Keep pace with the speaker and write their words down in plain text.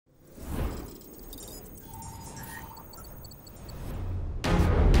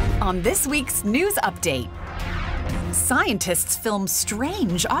On this week's news update, scientists film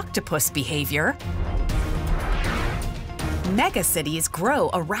strange octopus behavior, megacities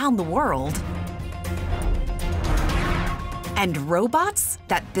grow around the world, and robots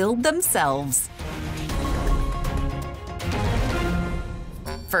that build themselves.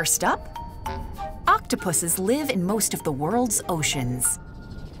 First up, octopuses live in most of the world's oceans.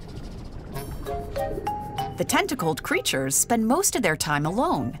 The tentacled creatures spend most of their time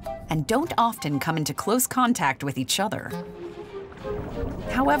alone and don't often come into close contact with each other.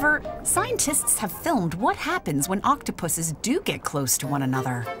 However, scientists have filmed what happens when octopuses do get close to one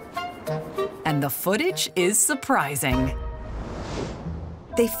another. And the footage is surprising.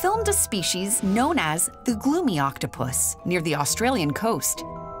 They filmed a species known as the Gloomy Octopus near the Australian coast.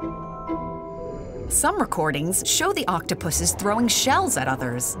 Some recordings show the octopuses throwing shells at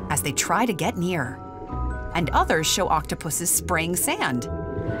others as they try to get near, and others show octopuses spraying sand.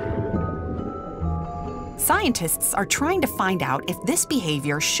 Scientists are trying to find out if this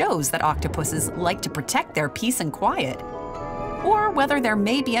behavior shows that octopuses like to protect their peace and quiet, or whether there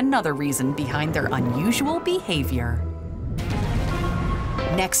may be another reason behind their unusual behavior.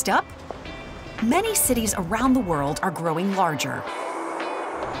 Next up, many cities around the world are growing larger.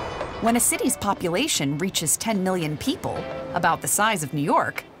 When a city's population reaches 10 million people, about the size of New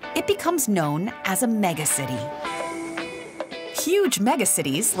York, it becomes known as a megacity. Huge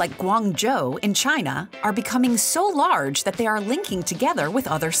megacities like Guangzhou in China are becoming so large that they are linking together with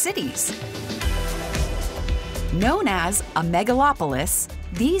other cities. Known as a megalopolis,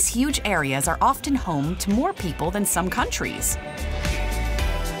 these huge areas are often home to more people than some countries.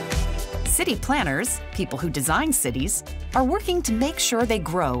 City planners, people who design cities, are working to make sure they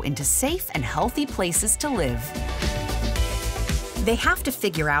grow into safe and healthy places to live. They have to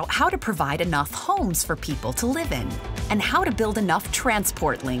figure out how to provide enough homes for people to live in, and how to build enough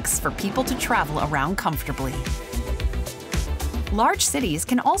transport links for people to travel around comfortably. Large cities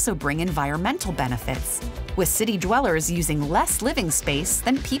can also bring environmental benefits, with city dwellers using less living space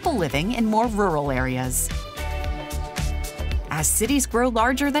than people living in more rural areas. As cities grow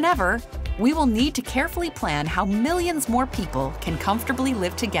larger than ever, we will need to carefully plan how millions more people can comfortably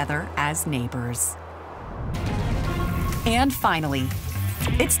live together as neighbors. And finally,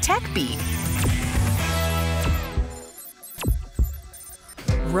 it's Tech Beat.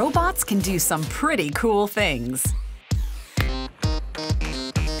 Robots can do some pretty cool things.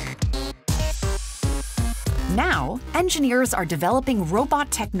 Now, engineers are developing robot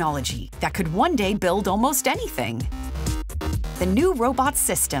technology that could one day build almost anything. The new robot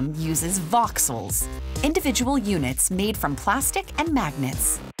system uses voxels, individual units made from plastic and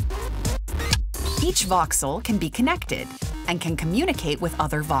magnets. Each voxel can be connected and can communicate with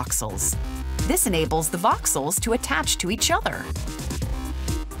other voxels. This enables the voxels to attach to each other.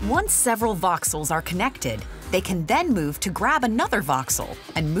 Once several voxels are connected, they can then move to grab another voxel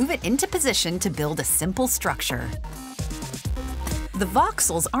and move it into position to build a simple structure. The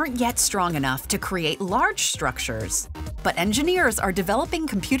voxels aren't yet strong enough to create large structures, but engineers are developing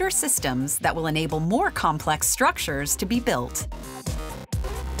computer systems that will enable more complex structures to be built.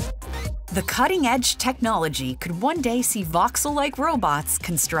 The cutting-edge technology could one day see voxel-like robots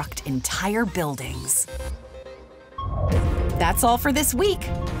construct entire buildings. That's all for this week.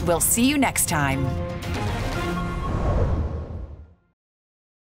 We'll see you next time.